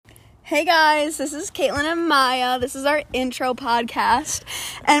Hey guys, this is Caitlin and Maya. This is our intro podcast,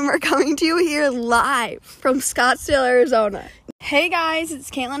 and we're coming to you here live from Scottsdale, Arizona. Hey guys,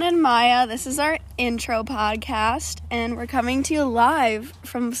 it's Caitlin and Maya. This is our intro podcast, and we're coming to you live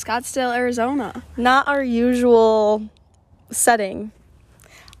from Scottsdale, Arizona. Not our usual setting.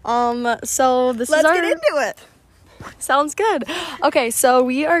 So this Let's is our... get into it. Sounds good. Okay, so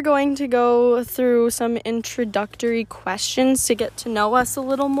we are going to go through some introductory questions to get to know us a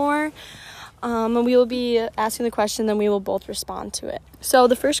little more. And we will be asking the question, then we will both respond to it. So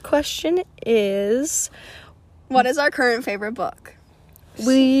the first question is... What is our current favorite book?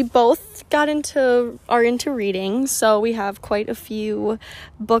 We both are into reading, so we have quite a few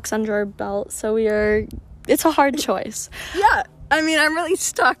books under our belt. So it's a hard choice. Yeah, I mean, I'm really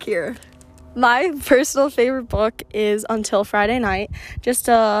stuck here. My personal favorite book is Until Friday Night. Just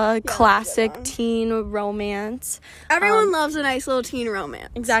a classic teen romance. Everyone loves a nice little teen romance.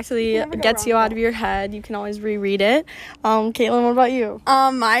 Exactly. It gets you out of your head. You can always reread it. Caitlin, what about you?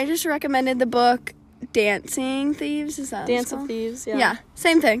 I just recommended the book Dancing Thieves. Is that Dance of Thieves, yeah. Yeah,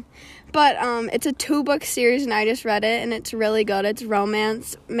 same thing. But it's a 2-book series, and I just read it, and it's really good. It's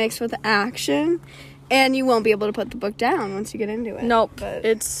romance mixed with action. And you won't be able to put the book down once you get into it. Nope. But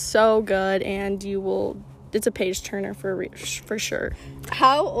it's so good, and it's a page turner for sure.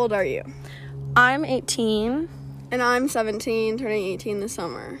 How old are you? I'm 18. And I'm 17, turning 18 this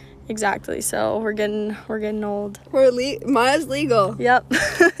summer. Exactly. So we're getting old. Maya's legal. Yep.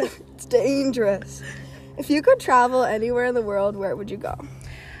 It's dangerous. If you could travel anywhere in the world, where would you go?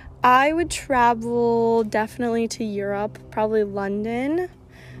 I would travel definitely to Europe, probably London.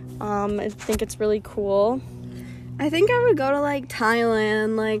 I think it's really cool. I think I would go to,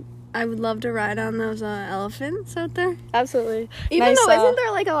 Thailand. I would love to ride on those isn't there? Absolutely. Even though, isn't there,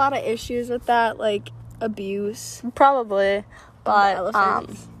 a lot of issues with that, abuse? Probably. But,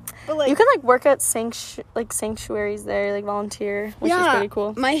 But you can, work at sanctuaries there, volunteer, which is pretty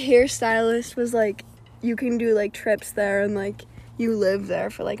cool. My hairstylist was, you can do, trips there and, you live there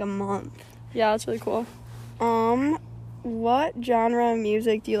for, a month. Yeah, that's really cool. What genre of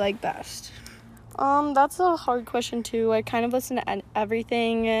music do you like best? That's a hard question, too. I kind of listen to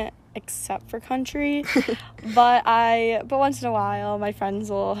everything except for country. but once in a while, my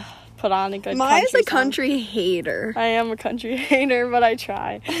friends will put on a good Maya's country a country hater. I am a country hater, but I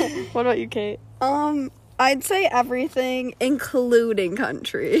try. What about you, Kate? I'd say everything, including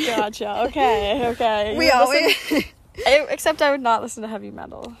country. Gotcha. Okay. We always... Except I would not listen to heavy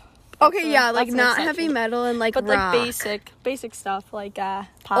metal. Okay, yeah, not heavy metal and, but, rock. basic stuff, pop.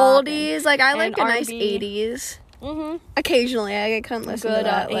 Oldies, I like a R&B. nice 80s. Mm-hmm. Occasionally, I couldn't listen to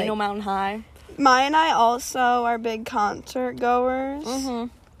that. Ain't No Mountain High. Maya and I also are big concert goers.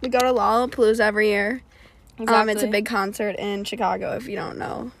 Mm-hmm. We go to Lollapalooza every year. Exactly. It's a big concert in Chicago, if you don't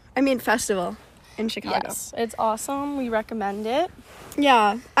know. Festival in Chicago. Yes, it's awesome. We recommend it.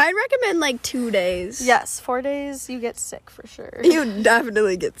 Yeah, I'd recommend 2 days. Yes, 4 days you get sick for sure. You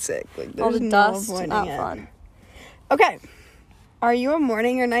definitely get sick. There's all the no dust, avoiding not it. fun. Okay, are you a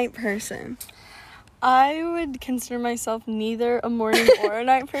morning or night person? I would consider myself neither a morning or a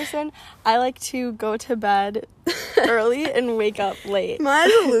night person. I like to go to bed early and wake up late.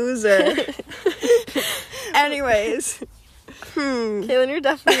 Mine's a loser. Anyways. Caitlin, you're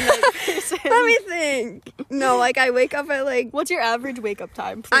definitely a night person. Let me think. No, I wake up at What's your average wake up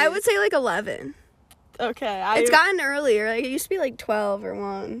time, please? I would say 11. Okay. It's gotten earlier. It used to be 12 or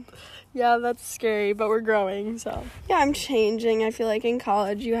 1. Yeah, that's scary, but we're growing, so. Yeah, I'm changing. I feel in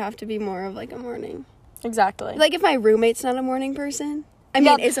college you have to be more of a morning. Exactly. If my roommate's not a morning person.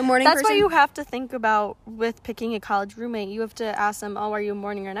 Is a morning person. That's why you have to think about, with picking a college roommate, you have to ask them, are you a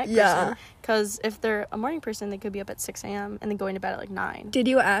morning or night person? Yeah. Because if they're a morning person, they could be up at 6 a.m. and then going to bed at 9. Did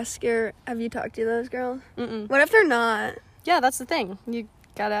you have you talked to those girls? Mm-mm. What if they're not? Yeah, that's the thing. You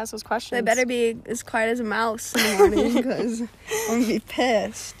gotta ask those questions. They better be as quiet as a mouse in the morning, because I'm gonna be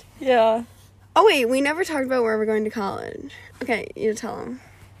pissed. Yeah. Oh, wait, we never talked about where we're going to college. Okay, you tell them.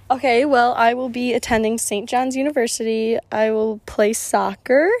 Okay, well, I will be attending St. John's University. I will play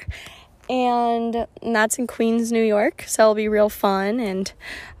soccer, and that's in Queens, New York, so it'll be real fun and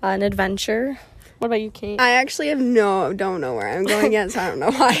an adventure. What about you, Kate? I actually don't know where I'm going yet, so I don't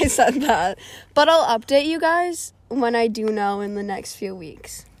know why I said that. But I'll update you guys when I do know in the next few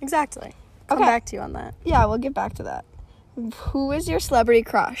weeks. Exactly. Come back to you on that. Yeah, we'll get back to that. Who is your celebrity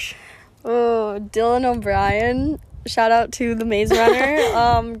crush? Oh, Dylan O'Brien. Shout out to The Maze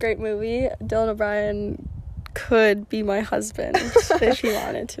Runner. Great movie. Dylan O'Brien could be my husband if he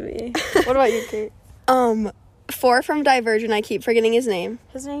wanted to be. What about you, Kate? 4 from Divergent. I keep forgetting his name.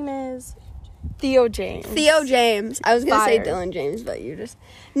 His name is Theo James. Theo James. I was going to say Fire. Dylan James, but you just...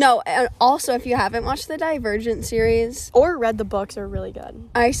 No, and also, if you haven't watched the Divergent series, Or read the books are really good.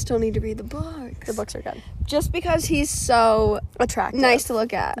 I still need to read the books. The books are good. Just because he's so Attractive. nice to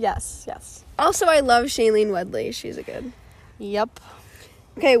look at. Yes, yes. Also, I love Shailene Woodley. She's a good... Yep.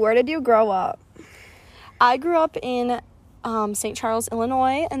 Okay, where did you grow up? I grew up in St. Charles,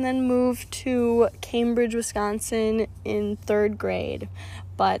 Illinois, and then moved to Cambridge, Wisconsin in 3rd grade,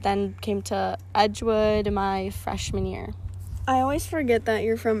 but then came to Edgewood my freshman year. I always forget that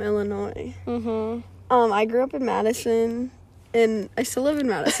you're from Illinois. Mm-hmm. I grew up in Madison, and I still live in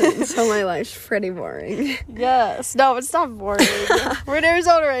Madison, so my life's pretty boring. Yes. No, it's not boring. We're in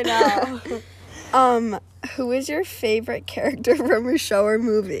Arizona right now. Who is your favorite character from a show or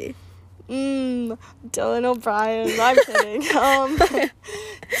movie? Dylan O'Brien. I'm kidding.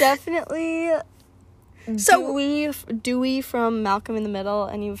 Definitely Dewey from Malcolm in the Middle,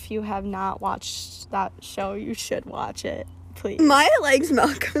 and if you have not watched that show, you should watch it, please. Maya likes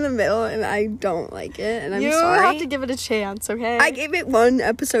Malcolm in the Middle, and I don't like it, and I'm sorry. You have to give it a chance, okay? I gave it one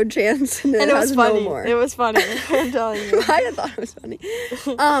episode chance, and it was has funny. no more. It was funny. I'm telling you. Maya thought it was funny.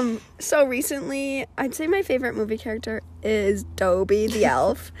 So recently, I'd say my favorite movie character is Dobby the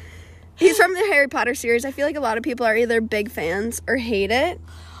elf. He's from the Harry Potter series. I feel like a lot of people are either big fans or hate it.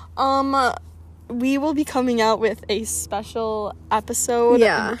 We will be coming out with a special episode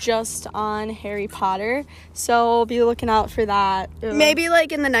just on Harry Potter, so be looking out for that. Maybe,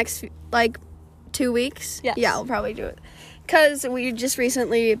 like, in the next, 2 weeks? Yes. Yeah, I'll probably do it. Because we just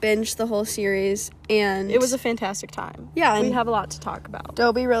recently binged the whole series, and... It was a fantastic time. Yeah, and we have a lot to talk about.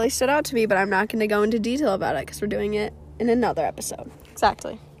 Dobby really stood out to me, but I'm not going to go into detail about it, because we're doing it in another episode.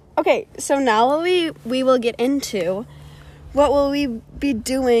 Exactly. Okay, so now we will get into what will we be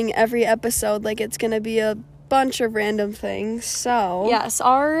doing every episode. Like, it's going to be a bunch of random things, so... Yes,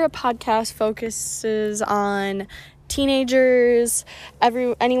 our podcast focuses on teenagers,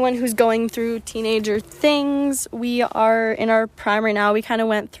 anyone who's going through teenager things. We are in our prime right now. We kind of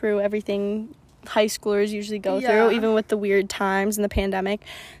went through everything high schoolers usually go through, even with the weird times and the pandemic.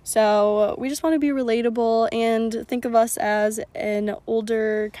 So we just want to be relatable and think of us as an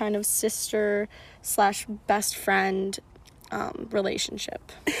older kind of sister / best friend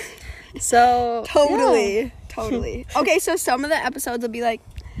relationship. So Totally. Okay, so some of the episodes will be like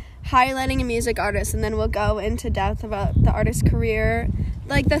highlighting a music artist, and then we'll go into depth about the artist's career,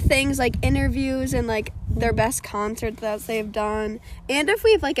 like the things like interviews and like their best concerts that they've done, and if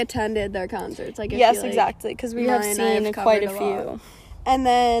we've like attended their concerts. Like, yes, exactly, because we have seen quite a few. And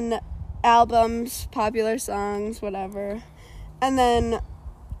then albums, popular songs, whatever. And then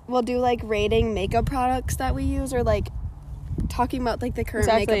we'll do like rating makeup products that we use, or like talking about like the current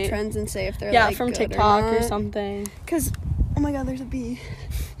makeup trends and say if they're like from good TikTok or something. Because, oh my god, there's a bee.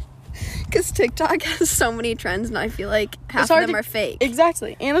 Because TikTok has so many trends, and I feel like half of them are fake.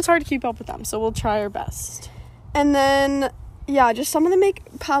 Exactly, and it's hard to keep up with them, so we'll try our best. And then, yeah, just some of the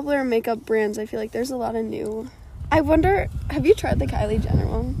popular makeup brands. I feel like there's a lot of new. I wonder, have you tried the Kylie Jenner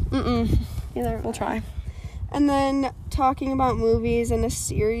one? Either. We'll try. And then talking about movies and a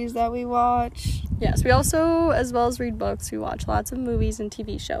series that we watch. Yes, we also, as well as read books, we watch lots of movies and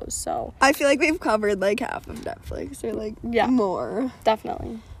TV shows, so. I feel like we've covered like half of Netflix, or like more.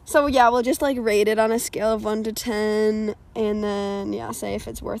 Definitely. So, yeah, we'll just, like, rate it on a scale of 1 to 10, and then, say if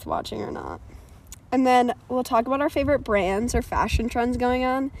it's worth watching or not. And then we'll talk about our favorite brands or fashion trends going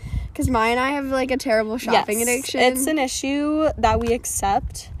on, because Maya and I have, like, a terrible shopping addiction. It's an issue that we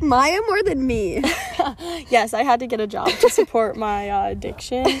accept. Maya more than me. Yes, I had to get a job to support my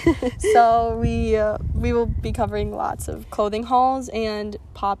addiction. So we will be covering lots of clothing hauls and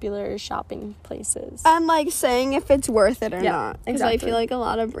popular shopping places. And, like, saying if it's worth it or not. Because exactly. I feel like a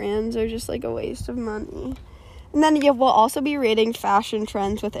lot of brands are just, like, a waste of money. And then, we'll also be rating fashion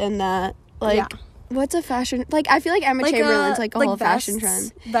trends within that. Like, what's a fashion... Like, I feel like Emma Chamberlain's, like, a whole fashion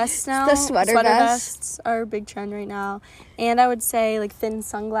trend. Vests now. The sweater vests are a big trend right now. And I would say, like, thin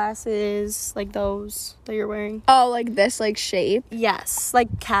sunglasses, like those that you're wearing. Oh, like this, like, shape? Yes.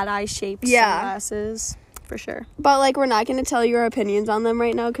 Like, cat-eye shaped sunglasses. For sure. But, like, we're not going to tell you our opinions on them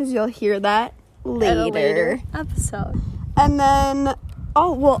right now, because you'll hear that later. At a later episode. And then...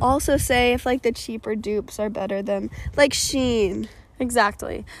 Oh, we'll also say if, like, the cheaper dupes are better than... Like, Shein.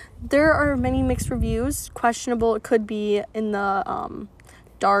 Exactly. There are many mixed reviews. Questionable it could be in the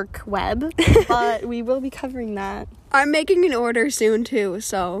dark web, but we will be covering that. I'm making an order soon too,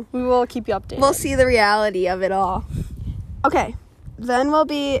 so we will keep you updated. We'll see the reality of it all. Okay, then we'll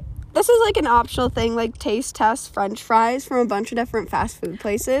be this is like an optional thing, like taste test French fries from a bunch of different fast food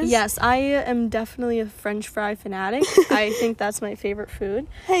places. Yes, I am definitely a French fry fanatic. I think that's my favorite food.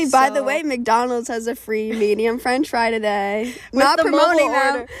 Hey, by the way, McDonald's has a free medium French fry today. Not the promoting mobile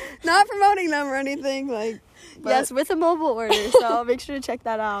them. order. Not promoting them or anything like. Yes, with a mobile order, so make sure to check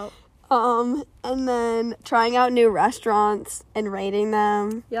that out. And then trying out new restaurants and rating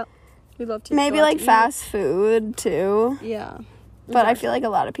them. Yep, we love to. Maybe go out like to eat. fast food too. Yeah. But I feel like a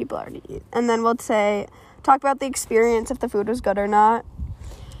lot of people already eat. And then we'll talk about the experience, if the food was good or not.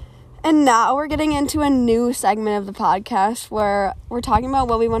 And now we're getting into a new segment of the podcast where we're talking about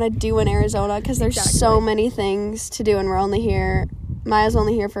what we want to do in Arizona, because there's so many things to do, and Maya's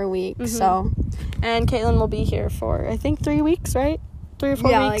only here for a week, so. And Caitlin will be here for, I think, 3 weeks, right? 3 or 4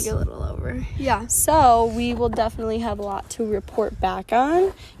 weeks? Yeah, like a little over. Yeah. So we will definitely have a lot to report back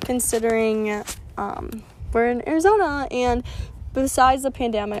on, considering we're in Arizona, and besides the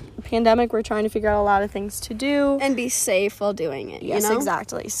pandemic, we're trying to figure out a lot of things to do. And be safe while doing it, Yes, you know?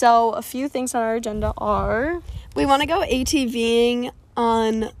 exactly. So a few things on our agenda are... We want to go ATVing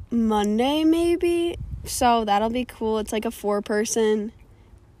on Monday, maybe. So that'll be cool. It's like a 4-person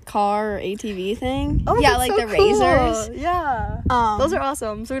car or ATV thing. Oh, yeah, that's like so the cool. Razors. Yeah. Those are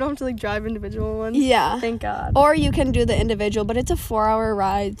awesome. So we don't have to, like, drive individual ones. Yeah. Thank God. Or you can do the individual, but it's a 4-hour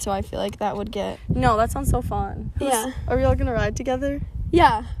ride, so I feel like that would get... No, that sounds so fun. Yeah. Are we all going to ride together?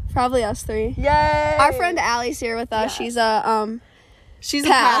 Yeah, probably us 3. Yay! Our friend Allie's here with us. Yeah. She's a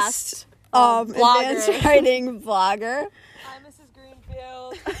past advanced blogger. writing vlogger. Hi, Mrs.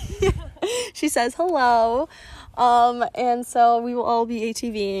 Greenfield. She says hello. And so we will all be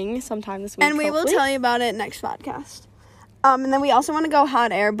ATVing sometime this week. And we will hopefully. tell you about it next podcast. And then we also want to go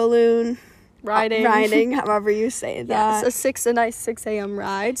hot air balloon riding. however you say that. Yes, a nice 6 a.m.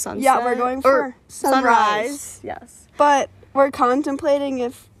 ride, sunset. Yeah, we're going for sunrise. Yes. But we're contemplating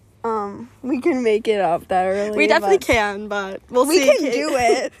if we can make it up that early. We definitely but can, but we'll we see. can do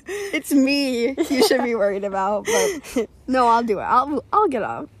it. It's me you should be worried about, but no, I'll do it. I'll get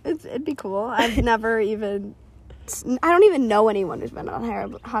up. It'd be cool. I don't even know anyone who's been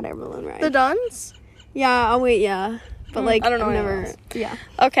on hot air balloon ride. The Duns? Yeah, but like I don't know I've anyone never. else. Yeah.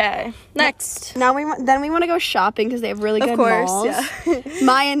 Okay. Next. Now we want to go shopping because they have really good Of course, malls. yeah.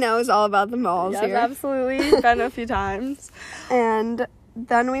 Maya knows all about the malls Yes, here. absolutely. Been a few times. And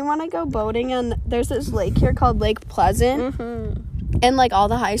then we want to go boating, and there's this lake here called Lake Pleasant, and like all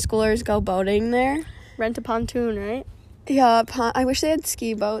the high schoolers go boating there. Rent a pontoon, right? Yeah, I wish they had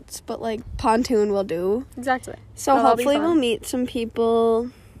ski boats, but like pontoon will do. Exactly. So That'll be hopefully fun. we'll meet some people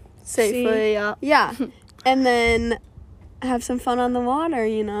Safely, yeah. Yeah, and then have some fun on the water,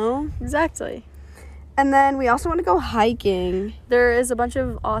 you know. Exactly. And then we also want to go hiking. There is a bunch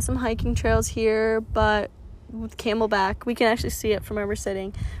of awesome hiking trails here, but with Camelback, we can actually see it from where we're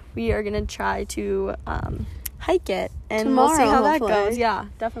sitting. We are going to try to hike it, and we'll see Tomorrow, how hopefully. that goes. Yeah,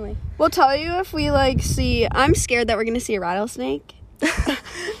 definitely. We'll tell you if we see. I'm scared that we're gonna see a rattlesnake.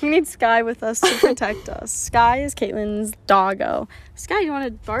 We need Sky with us to protect us. Sky is Caitlin's doggo. Sky, you want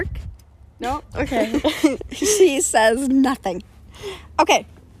to bark? No? Okay. She says nothing. Okay,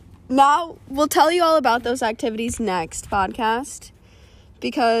 now we'll tell you all about those activities next podcast,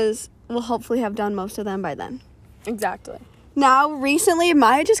 because we'll hopefully have done most of them by then. Exactly. Now, recently,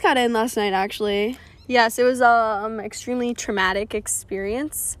 Maya just got in last night, actually. Yes, it was a extremely traumatic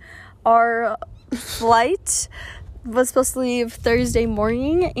experience. Our flight was supposed to leave Thursday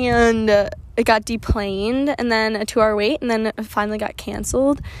morning, and it got deplaned, and then a 2-hour wait, and then it finally got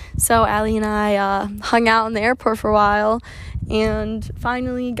canceled. So Allie and I hung out in the airport for a while, and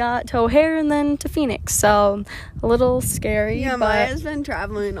finally got to O'Hare and then to Phoenix. So a little scary. Yeah, but Maya's been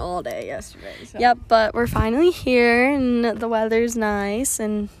traveling all day yesterday. So. Yep, but we're finally here, and the weather's nice,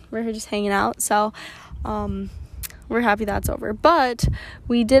 and we're here just hanging out. So we're happy that's over. But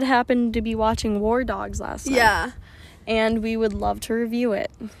we did happen to be watching War Dogs last night. Yeah. And we would love to review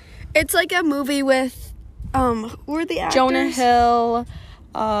it. It's like a movie with, who are the actors? Jonah Hill,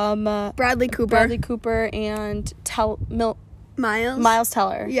 Bradley Cooper. and Miles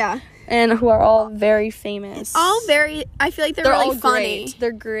Teller. Yeah. And who are all very famous. I feel like they're really all funny. great.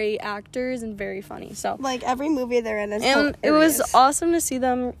 They're great actors and very funny. So Like, every movie they're in is and it was awesome to see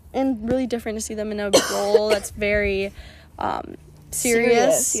them, and really different to see them in a role that's very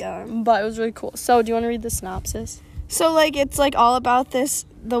serious. Yeah. But it was really cool. So do you want to read the synopsis? So, like, it's, like, all about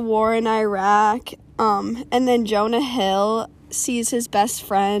the war in Iraq, and then Jonah Hill sees his best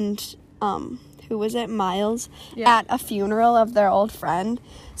friend, who was it, Miles, Yeah. at a funeral of their old friend.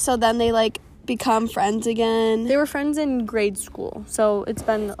 So then they, like, become friends again. They were friends in grade school, so it's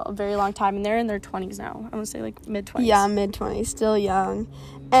been a very long time, and they're in their 20s now. I want to say, like, mid-20s. Yeah, mid-20s, still young.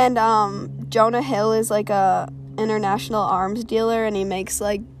 And Jonah Hill is, like, a international arms dealer, and he makes,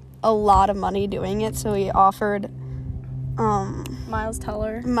 like, a lot of money doing it, so he offered Miles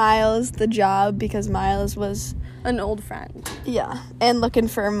Teller. Miles the job because Miles was... An old friend. Yeah, and looking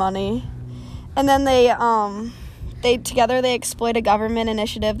for money. And then they exploit a government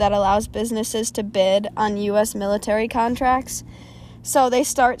initiative that allows businesses to bid on U.S. military contracts. So they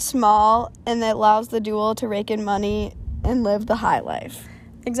start small, and it allows the duo to rake in money and live the high life.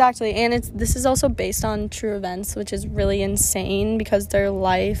 Exactly, and this is also based on true events, which is really insane because their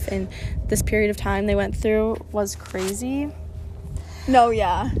life and this period of time they went through was crazy. No,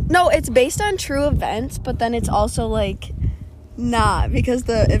 it's based on true events, but then it's also, like, not, because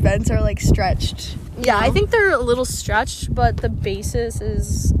the events are, like, stretched. Yeah, I think they're a little stretched, but the basis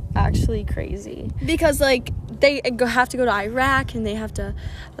is actually crazy. Because, like, they have to go to Iraq, and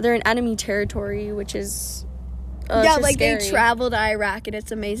they're in enemy territory, which is like, scary. they travel to Iraq, and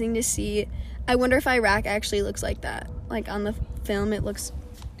it's amazing to see. I wonder if Iraq actually looks like that. Like, on the film, it looks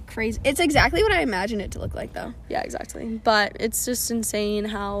crazy. It's exactly what I imagined it to look like, though. Yeah, exactly. But it's just insane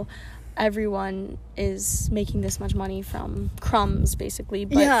how everyone is making this much money from crumbs, basically.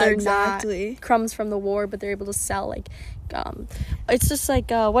 But they're exactly. not crumbs from the war, but they're able to sell, like, it's just like,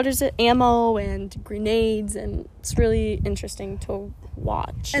 ammo and grenades, and it's really interesting to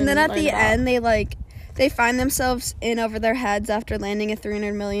watch. And then at the end, they find themselves in over their heads after landing a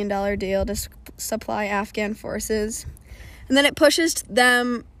 $300 million deal to supply Afghan forces. And then it pushes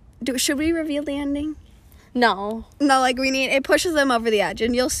them... Should we reveal the ending? No, like, it pushes them over the edge,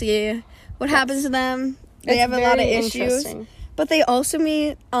 and you'll see what happens to them. They have a lot of issues. But they also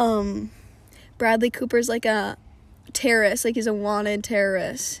meet, Bradley Cooper's, like, a terrorist. Like, he's a wanted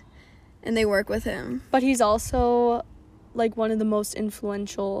terrorist. And they work with him. But he's also, like, one of the most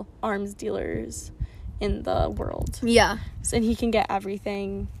influential arms dealers in the world. Yeah. And he can get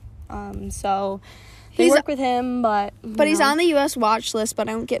everything. So... They work with him, but he's on the U.S. watch list, but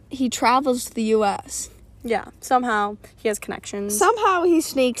he travels to the U.S. Yeah, somehow he has connections. Somehow he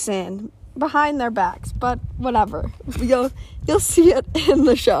sneaks in behind their backs, but whatever. You'll see it in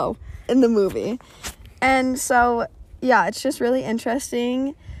the show, in the movie. And so, yeah, it's just really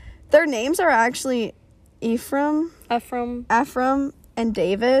interesting. Their names are actually Ephraim, and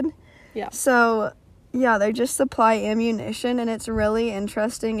David. Yeah. So... yeah, they just supply ammunition, and it's really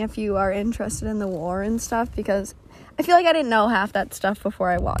interesting if you are interested in the war and stuff, because I feel like I didn't know half that stuff before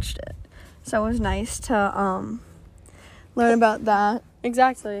I watched it. So it was nice to learn about that.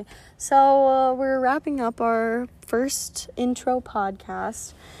 Exactly. So we're wrapping up our first intro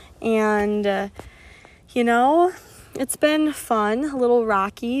podcast, and, it's been fun, a little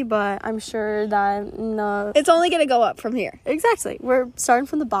rocky, but I'm sure that... it's only going to go up from here. Exactly. We're starting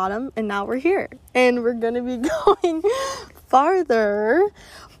from the bottom, and now we're here. And we're going to be going farther.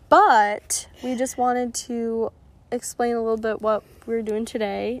 But we just wanted to explain a little bit what we're doing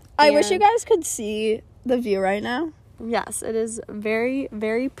today. I wish you guys could see the view right now. Yes, it is very,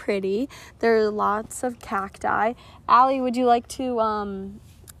 very pretty. There are lots of cacti. Allie, would you like to...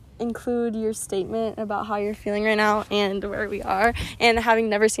 include your statement about how you're feeling right now and where we are, and having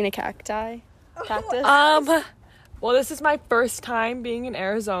never seen a cactus? Well, this is my first time being in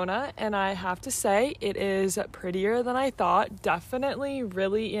Arizona, and I have to say it is prettier than I thought. Definitely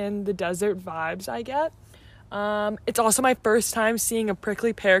really in the desert vibes I get. It's also my first time seeing a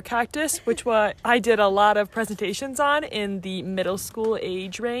prickly pear cactus, which I did a lot of presentations on in the middle school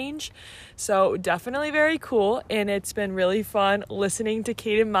age range. So definitely very cool, and it's been really fun listening to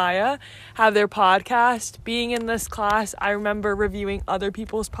Kate and Maya have their podcast. Being in this class, I remember reviewing other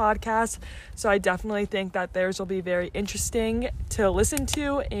people's podcasts, so I definitely think that theirs will be very interesting to listen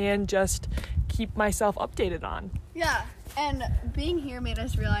to and just keep myself updated on. Yeah, and being here made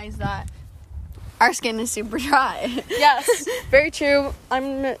us realize that our skin is super dry. Yes, very true.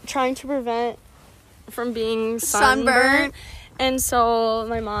 I'm trying to prevent from being sunburned. And so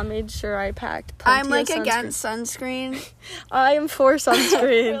my mom made sure I packed plenty I'm, like, of sunscreen. against sunscreen. I am for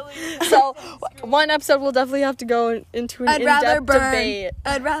sunscreen. Really? So one episode will definitely have to go into an in-depth debate.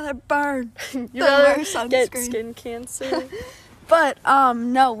 I'd rather burn You than rather wear sunscreen. get skin cancer. But,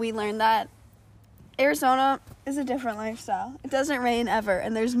 no, we learned that Arizona is a different lifestyle. It doesn't rain ever,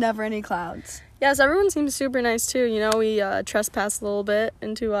 and there's never any clouds. Yes, everyone seems super nice, too. We trespassed a little bit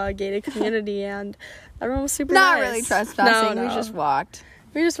into a gated community, and everyone was super nice. Not really trespassing. No. We just walked.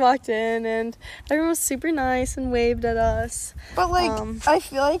 We just walked in, and everyone was super nice and waved at us. But, I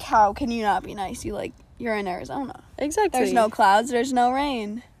feel like how can you not be nice? You're in Arizona. Exactly. There's no clouds. There's no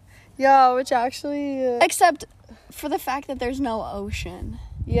rain. Yeah, which actually, Except for the fact that there's no ocean.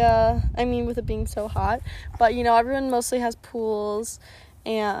 yeah, I mean, with it being so hot. But, you know, everyone mostly has pools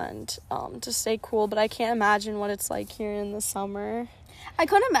and to stay cool. But I can't imagine what it's like here in the summer. I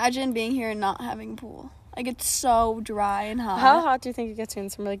couldn't imagine being here and not having a pool. Like, it's so dry and hot. How hot do you think it gets here in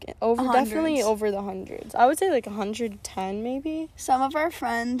summer? Like, definitely Hundreds. over the hundreds. I would say, like, 110 maybe. Some of our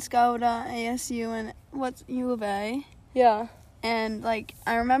friends go to ASU and U of A. Yeah. And, like,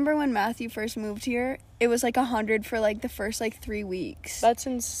 I remember when Matthew first moved here, it was, like, 100 for, like, the first, like, 3 weeks. That's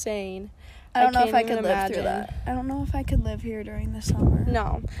insane. I don't know if can't I even could live through imagine. that. I don't know if I could live here during the summer.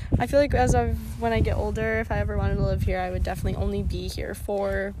 No. I feel like when I get older, if I ever wanted to live here, I would definitely only be here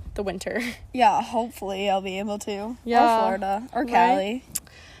for the winter. Yeah, hopefully I'll be able to. Yeah. Or Florida. Or Right? Cali.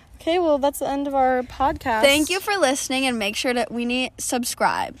 Okay, well, that's the end of our podcast. Thank you for listening, and make sure that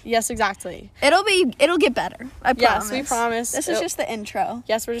subscribe. Yes, exactly. It'll get better. I promise. Yes, we promise. This is just the intro.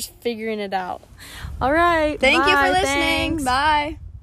 Yes, we're just figuring it out. All right. Thank you for bye, listening. thanks. Bye.